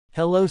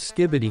Hello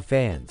Skibidi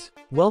fans.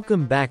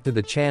 Welcome back to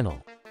the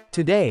channel.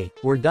 Today,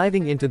 we're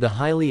diving into the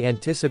highly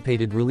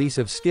anticipated release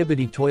of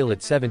Skibidi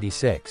Toilet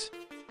 76.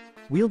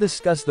 We'll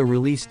discuss the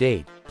release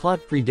date,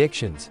 plot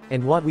predictions,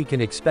 and what we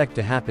can expect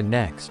to happen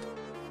next.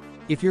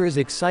 If you're as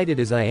excited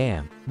as I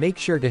am, make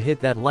sure to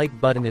hit that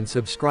like button and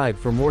subscribe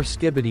for more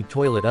Skibidi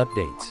Toilet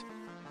updates.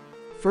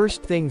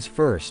 First things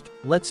first,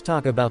 let's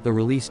talk about the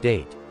release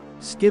date.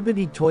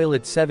 Skibidi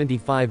Toilet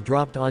 75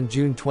 dropped on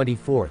June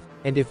 24th.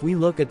 And if we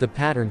look at the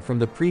pattern from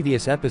the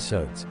previous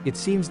episodes, it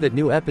seems that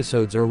new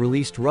episodes are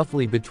released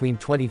roughly between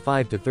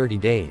 25 to 30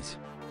 days.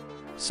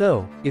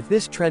 So, if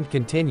this trend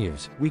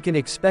continues, we can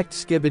expect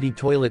Skibidi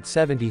Toilet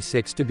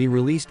 76 to be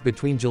released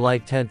between July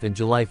 10th and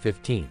July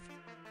 15th.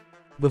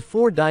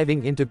 Before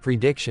diving into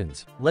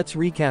predictions, let's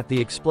recap the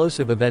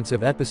explosive events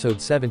of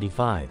episode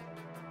 75.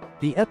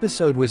 The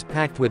episode was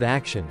packed with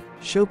action,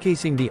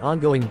 showcasing the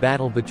ongoing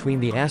battle between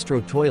the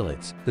Astro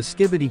Toilets, the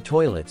Skibidi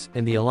Toilets,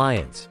 and the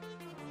Alliance.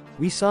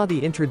 We saw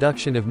the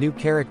introduction of new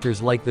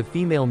characters like the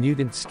female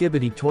mutant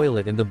Skibidi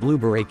Toilet and the Blue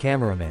Beret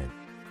cameraman.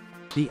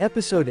 The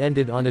episode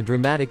ended on a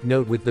dramatic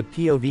note with the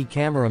POV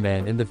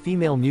cameraman and the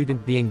female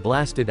mutant being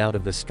blasted out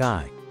of the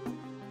sky.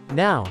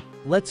 Now,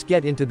 let's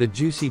get into the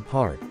juicy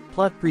part,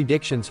 plot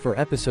predictions for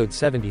episode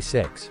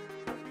 76.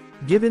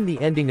 Given the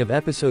ending of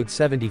episode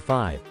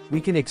 75, we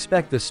can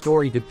expect the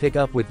story to pick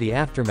up with the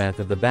aftermath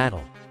of the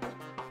battle.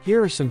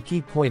 Here are some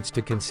key points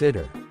to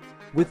consider.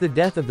 With the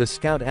death of the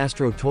Scout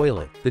Astro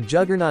Toilet, the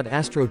Juggernaut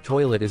Astro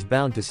Toilet is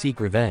bound to seek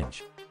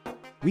revenge.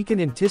 We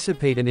can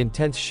anticipate an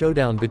intense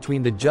showdown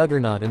between the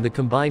Juggernaut and the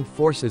combined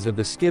forces of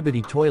the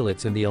Skibidi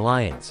Toilets and the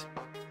Alliance.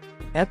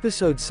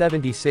 Episode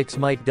 76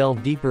 might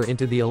delve deeper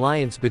into the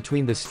alliance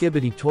between the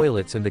Skibidi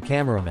Toilets and the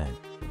cameraman.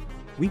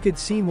 We could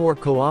see more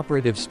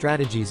cooperative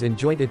strategies and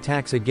joint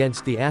attacks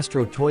against the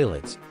Astro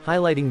Toilets,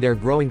 highlighting their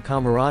growing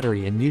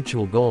camaraderie and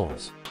mutual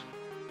goals.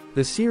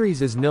 The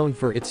series is known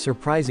for its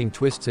surprising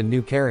twists and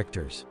new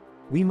characters.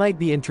 We might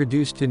be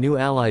introduced to new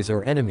allies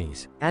or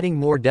enemies, adding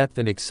more depth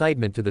and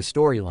excitement to the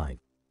storyline.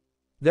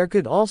 There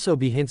could also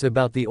be hints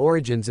about the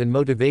origins and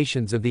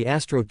motivations of the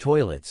Astro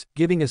Toilets,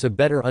 giving us a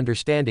better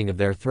understanding of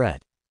their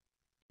threat.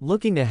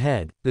 Looking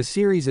ahead, the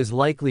series is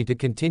likely to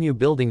continue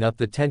building up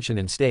the tension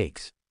and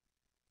stakes.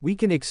 We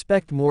can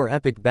expect more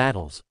epic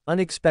battles,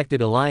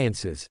 unexpected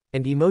alliances,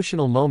 and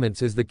emotional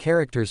moments as the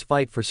characters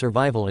fight for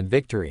survival and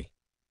victory.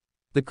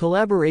 The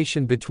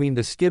collaboration between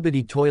the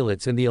Skibidi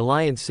Toilets and the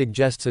Alliance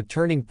suggests a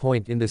turning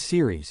point in the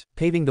series,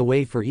 paving the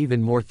way for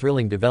even more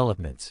thrilling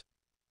developments.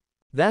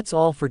 That's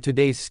all for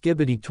today's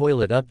Skibidi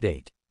Toilet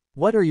update.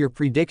 What are your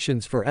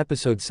predictions for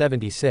episode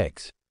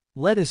 76?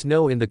 Let us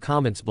know in the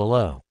comments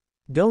below.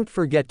 Don't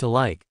forget to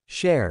like,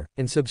 share,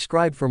 and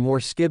subscribe for more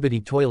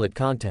Skibidi Toilet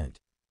content.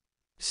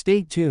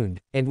 Stay tuned,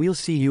 and we'll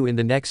see you in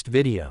the next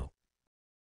video.